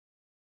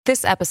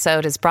This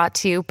episode is brought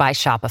to you by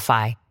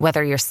Shopify.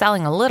 Whether you're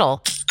selling a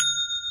little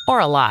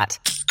or a lot,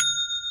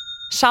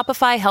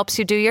 Shopify helps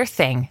you do your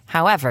thing,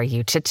 however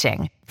you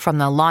cha-ching. From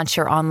the launch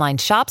your online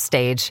shop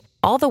stage,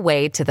 all the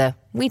way to the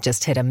we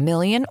just hit 1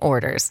 million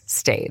orders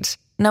stage.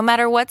 No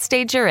matter what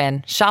stage you're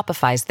in,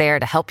 Shopify's there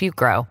to help you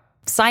grow.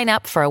 Sign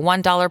up for a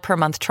 $1 per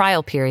month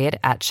trial period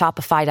at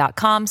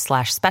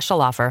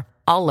shopify.com/special offer,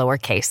 all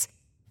lowercase.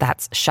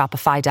 That's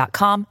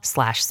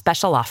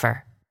shopify.com/special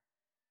offer.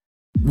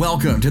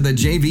 Welcome to the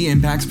JV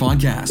Impacts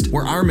Podcast,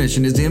 where our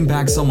mission is to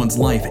impact someone's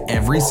life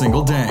every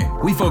single day.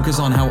 We focus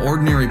on how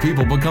ordinary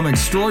people become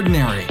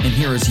extraordinary. And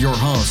here is your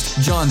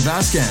host, John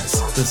Vasquez,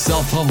 the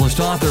self-published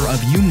author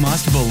of You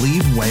Must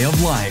Believe Way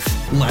of Life.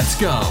 Let's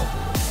go.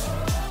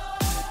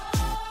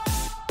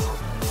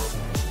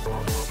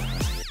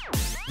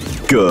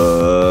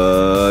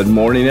 Good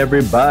morning,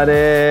 everybody.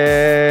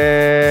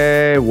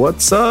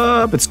 What's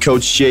up? It's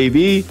Coach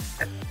JV.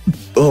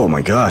 Oh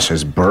my gosh, I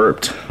just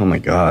burped. Oh my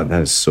God,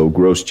 that is so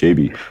gross,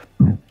 JV.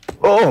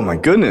 Oh my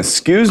goodness,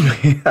 excuse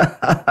me.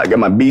 I got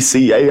my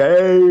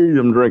BCAA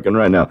I'm drinking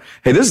right now.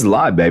 Hey, this is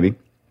live, baby.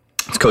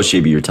 It's Coach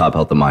JV, your top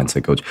health and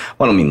mindset coach.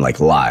 Well, I don't mean like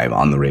live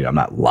on the radio. I'm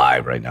not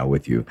live right now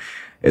with you.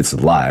 It's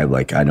live,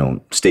 like I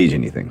don't stage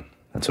anything.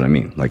 That's what I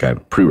mean. Like I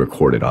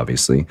pre-recorded,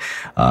 obviously,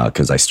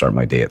 because I start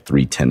my day at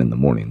 3:10 in the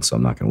morning. So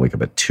I'm not going to wake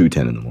up at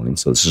 2:10 in the morning.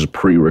 So this is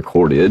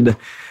pre-recorded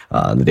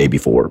the day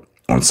before,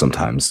 or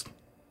sometimes,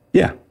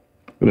 yeah.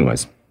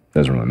 Anyways,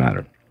 doesn't really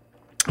matter.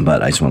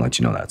 But I just want to let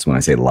you know that. So when I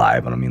say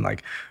live, I don't mean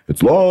like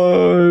it's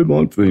live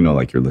on,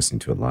 like you're listening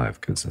to it live,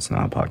 because that's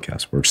not how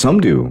podcasts work. Some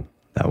do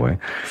that way. It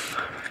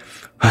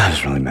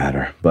doesn't really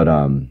matter. But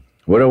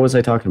what was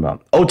I talking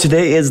about? Oh,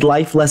 today is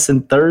Life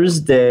Lesson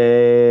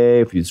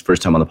Thursday. If it's the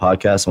first time on the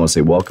podcast, I want to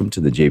say welcome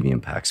to the JV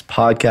Impacts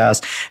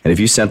Podcast. And if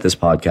you sent this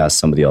podcast to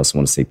somebody else, I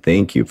want to say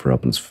thank you for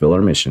helping us fulfill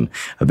our mission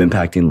of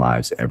impacting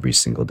lives every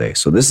single day.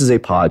 So this is a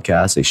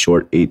podcast, a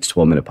short 8 to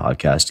 12 minute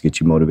podcast to get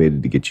you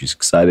motivated, to get you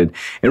excited.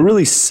 And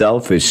really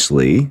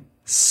selfishly,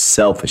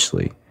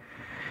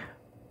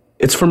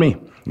 it's for me.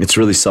 It's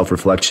really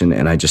self-reflection,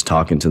 and I just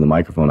talk into the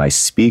microphone. I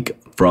speak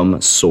from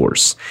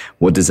source.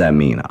 What does that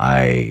mean?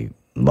 I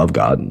love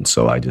God, and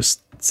so I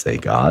just say,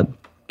 God,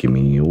 give me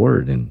your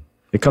word, and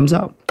it comes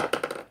out.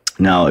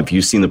 Now, if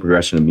you've seen the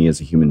progression of me as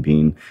a human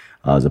being,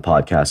 as a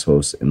podcast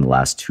host in the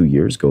last 2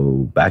 years,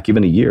 go back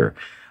even a year,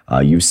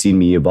 you've seen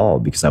me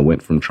evolve, because I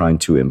went from trying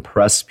to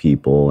impress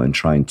people and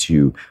trying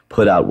to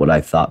put out what I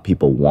thought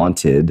people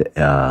wanted.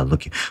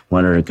 Look,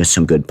 want to get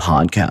some good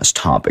podcast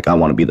topic. I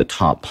want to be the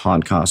top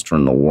podcaster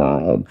in the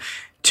world,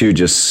 to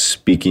just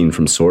speaking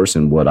from source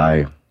and what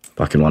I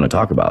fucking want to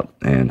talk about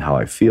and how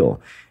I feel.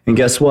 And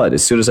guess what?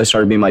 As soon as I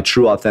started being my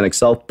true, authentic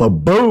self,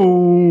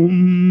 ba-boom!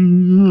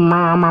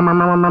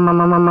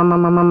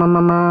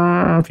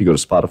 If you go to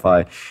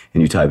Spotify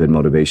and you type in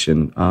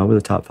motivation, we're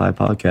the top 5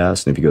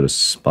 podcasts. And if you go to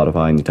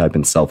Spotify and you type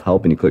in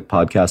self-help and you click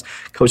podcast,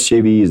 Coach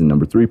JV is the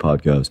number 3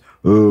 podcast.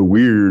 Oh,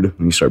 weird.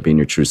 When you start being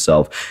your true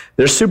self,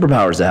 there's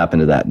superpowers that happen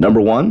to that. Number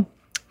 1,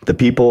 the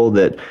people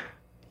that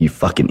you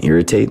fucking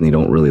irritate and they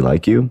don't really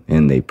like you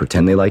and they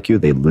pretend they like you,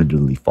 they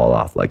literally fall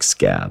off like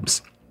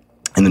scabs.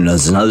 And then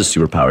there's another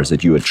superpower is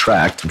that you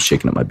attract, I'm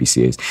shaking up my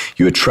BCAs,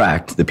 you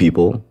attract the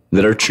people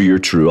that are your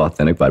true,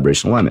 authentic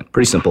vibrational alignment.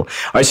 Pretty simple.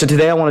 All right, so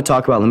today I want to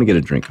talk about, let me get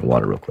a drink of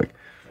water real quick.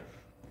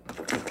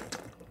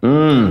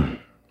 Got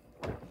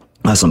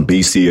some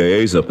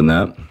BCAAs up in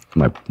that,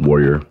 my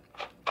Warrior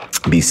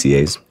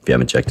BCAAs. If you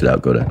haven't checked it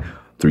out, go to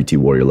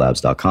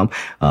 3twarriorlabs.com.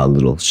 A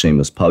little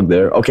shameless plug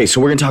there. Okay,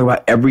 so we're going to talk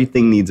about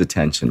everything needs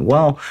attention.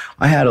 Well,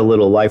 I had a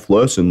little life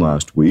lesson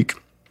last week.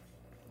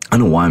 I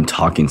don't know why I'm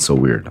talking so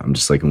weird. I'm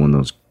just like in one of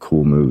those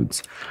cool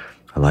moods.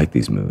 I like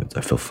these moods.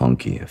 I feel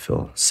funky. I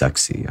feel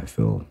sexy.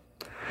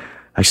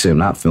 Actually, I'm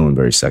not feeling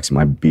very sexy.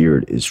 My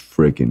beard is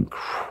freaking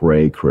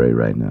cray-cray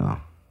right now.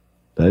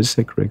 Did I just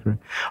say cray-cray?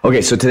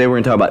 Okay, so today we're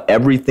going to talk about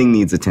everything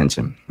needs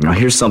attention. Now,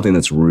 here's something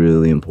that's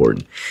really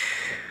important.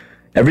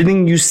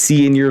 Everything you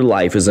see in your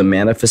life is a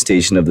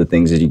manifestation of the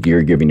things that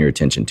you're giving your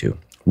attention to.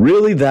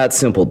 Really that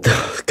simple.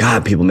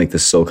 God, people make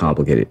this so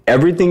complicated.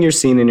 Everything you're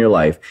seeing in your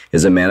life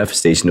is a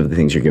manifestation of the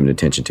things you're giving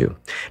attention to.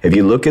 If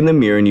you look in the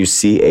mirror and you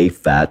see a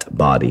fat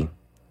body,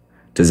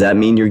 does that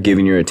mean you're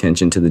giving your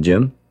attention to the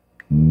gym?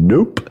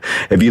 Nope.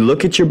 If you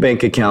look at your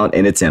bank account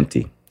and it's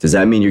empty, does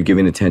that mean you're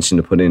giving attention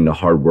to putting in the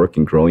hard work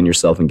and growing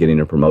yourself and getting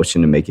a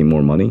promotion and making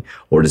more money?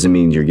 Or does it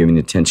mean you're giving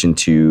attention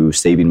to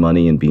saving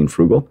money and being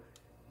frugal?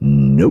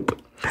 Nope.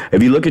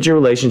 If you look at your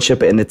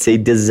relationship and it's a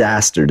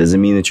disaster, does it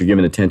mean that you're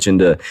giving attention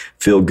to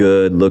feel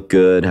good, look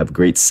good, have a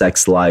great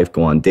sex life,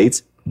 go on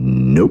dates?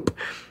 Nope.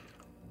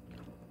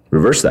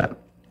 Reverse that.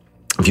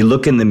 If you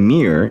look in the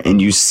mirror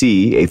and you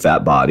see a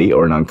fat body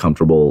or an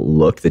uncomfortable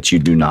look that you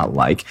do not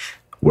like,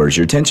 where's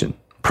your attention?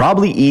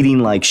 Probably eating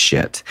like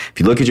shit. If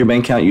you look at your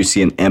bank account, you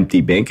see an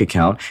empty bank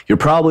account, you're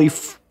probably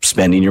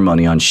spending your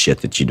money on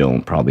shit that you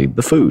don't, probably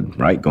the food,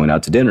 right? Going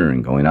out to dinner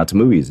and going out to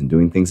movies and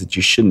doing things that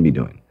you shouldn't be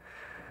doing.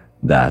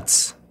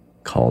 That's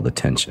called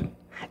attention.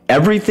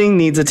 Everything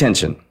needs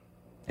attention.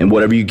 And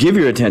whatever you give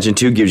your attention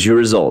to gives you a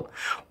result.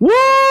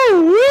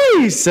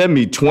 Woo-wee! Send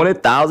me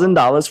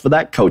 $20,000 for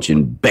that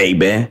coaching,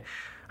 baby.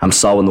 I'm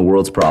solving the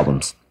world's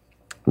problems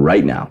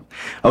right now.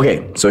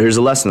 Okay, so here's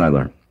a lesson I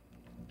learned.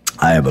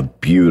 I have a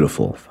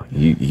beautiful,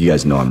 you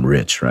guys know I'm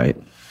rich, right?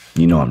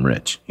 You know I'm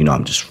rich. You know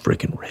I'm just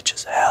freaking rich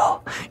as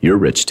hell. You're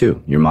rich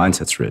too. Your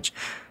mindset's rich.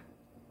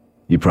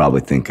 You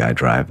probably think I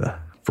drive a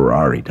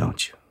Ferrari,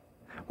 don't you?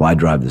 Well, I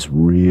drive this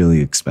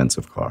really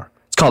expensive car.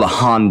 It's called a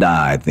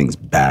Hyundai. The thing's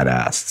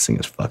badass. This thing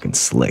is fucking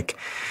slick.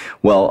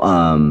 Well,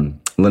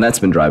 Lynette's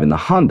been driving the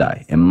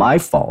Hyundai, and my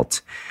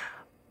fault.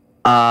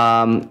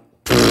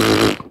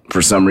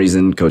 For some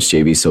reason, Coach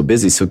JV's so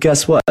busy. So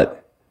guess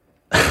what?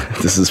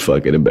 This is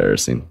fucking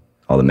embarrassing.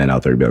 All the men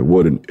out there be like,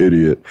 what an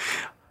idiot.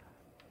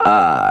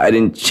 I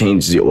didn't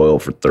change the oil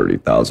for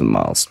 30,000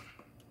 miles.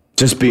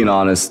 Just being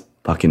honest,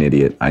 fucking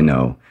idiot. I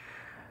know.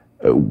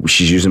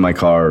 She's using my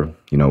car.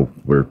 You know,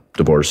 we're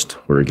divorced.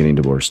 We're getting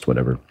divorced,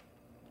 whatever.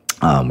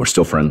 We're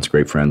still friends,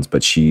 great friends,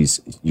 but she's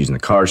using the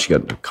car. She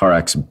got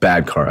a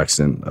bad car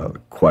accident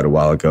quite a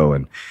while ago,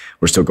 and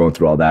we're still going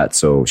through all that.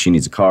 So she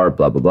needs a car,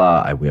 blah, blah,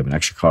 blah. We have an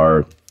extra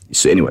car.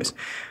 So anyways,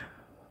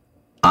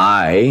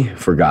 I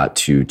forgot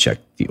to check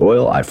the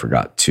oil.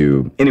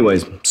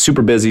 Anyways,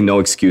 super busy, no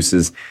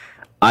excuses.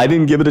 I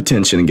didn't give it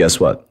attention, and guess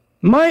what?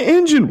 My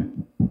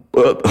engine,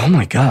 oh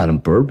my God, I'm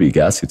burpy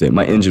gas today.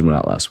 My engine went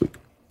out last week.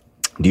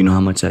 Do you know how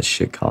much that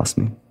shit cost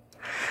me?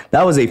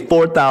 That was a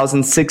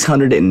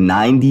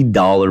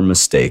 $4,690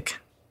 mistake.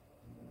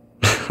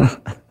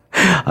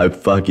 I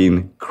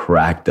fucking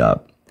cracked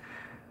up.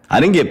 I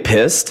didn't get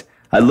pissed.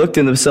 I looked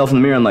at myself in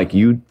the mirror. I'm like,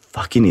 you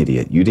fucking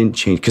idiot. You didn't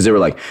change. Because they were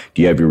like,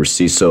 do you have your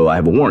receipts? So I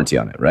have a warranty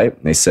on it, right?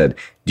 And they said,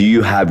 do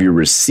you have your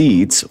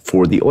receipts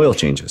for the oil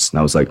changes? And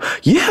I was like,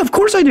 yeah, of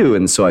course I do.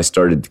 And so I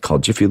started to call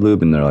Jiffy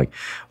Lube, and they're like,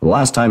 well, the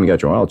last time you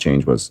got your oil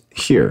change was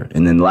here.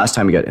 And then the last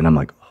time and I'm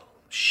like, oh,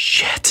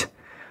 shit.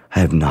 I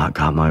have not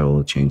got my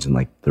oil changed in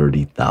like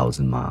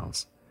 30,000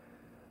 miles.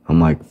 I'm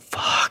like,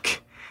 fuck.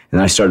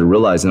 And I started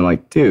realizing, I'm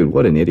like, dude,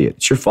 what an idiot.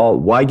 It's your fault.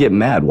 Why get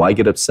mad? Why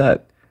get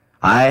upset?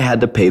 I had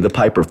to pay the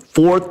piper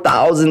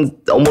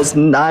 $4,000, almost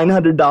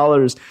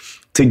 $900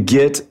 to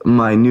get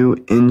my new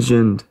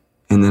engine.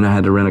 And then I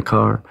had to rent a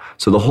car.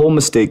 So the whole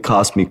mistake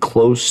cost me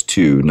close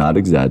to, not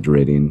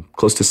exaggerating,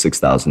 close to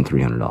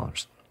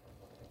 $6,300.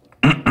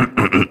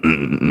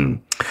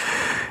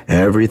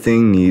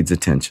 Everything needs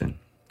attention.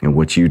 And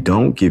what you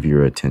don't give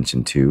your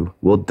attention to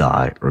will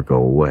die or go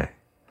away.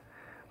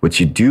 What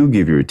you do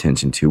give your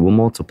attention to will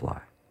multiply.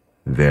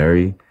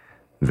 Very,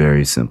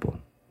 very simple.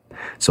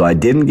 So I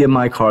didn't give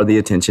my car the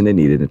attention it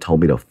needed. It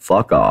told me to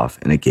fuck off,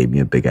 and it gave me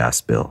a big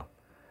ass bill.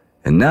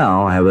 And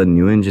now I have a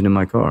new engine in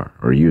my car,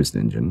 or a used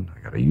engine.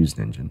 I got a used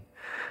engine.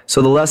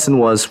 So the lesson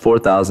was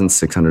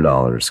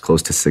 $4,600,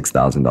 close to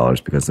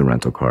 $6,000 because of the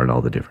rental car and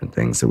all the different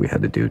things that we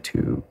had to do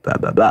to blah,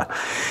 blah, blah.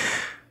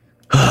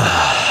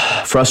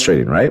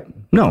 Frustrating, right?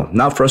 No,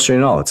 not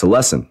frustrating at all. It's a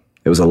lesson.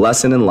 It was a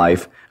lesson in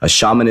life, a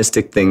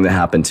shamanistic thing that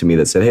happened to me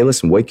that said, hey,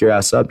 listen, wake your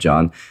ass up,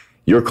 John.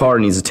 Your car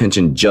needs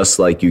attention just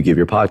like you give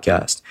your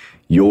podcast.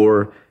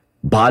 Your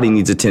body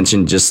needs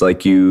attention just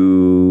like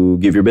you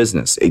give your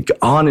business.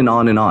 On and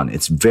on and on.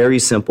 It's very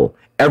simple.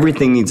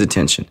 Everything needs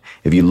attention.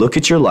 If you look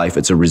at your life,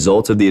 it's a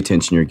result of the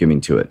attention you're giving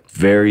to it.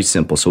 Very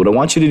simple. So what I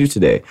want you to do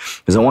today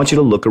is I want you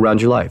to look around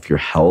your life, your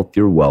health,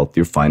 your wealth,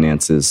 your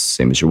finances,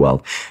 same as your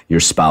wealth, your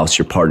spouse,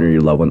 your partner,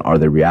 your loved one. Are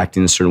they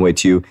reacting a certain way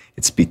to you?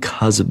 It's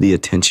because of the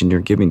attention you're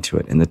giving to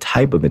it and the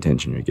type of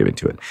attention you're giving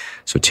to it.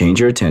 So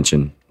change your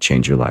attention,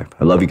 change your life.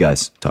 I love you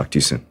guys. Talk to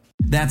you soon.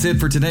 That's it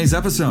for today's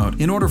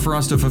episode. In order for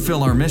us to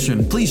fulfill our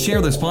mission, please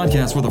share this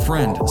podcast with a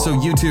friend so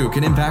you too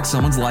can impact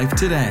someone's life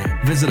today.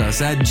 Visit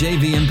us at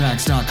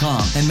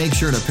jvimpacts.com and make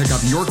sure to pick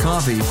up your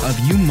copy of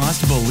You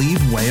Must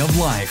Believe Way of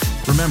Life.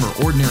 Remember,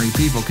 ordinary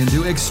people can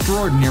do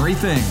extraordinary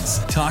things.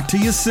 Talk to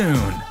you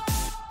soon.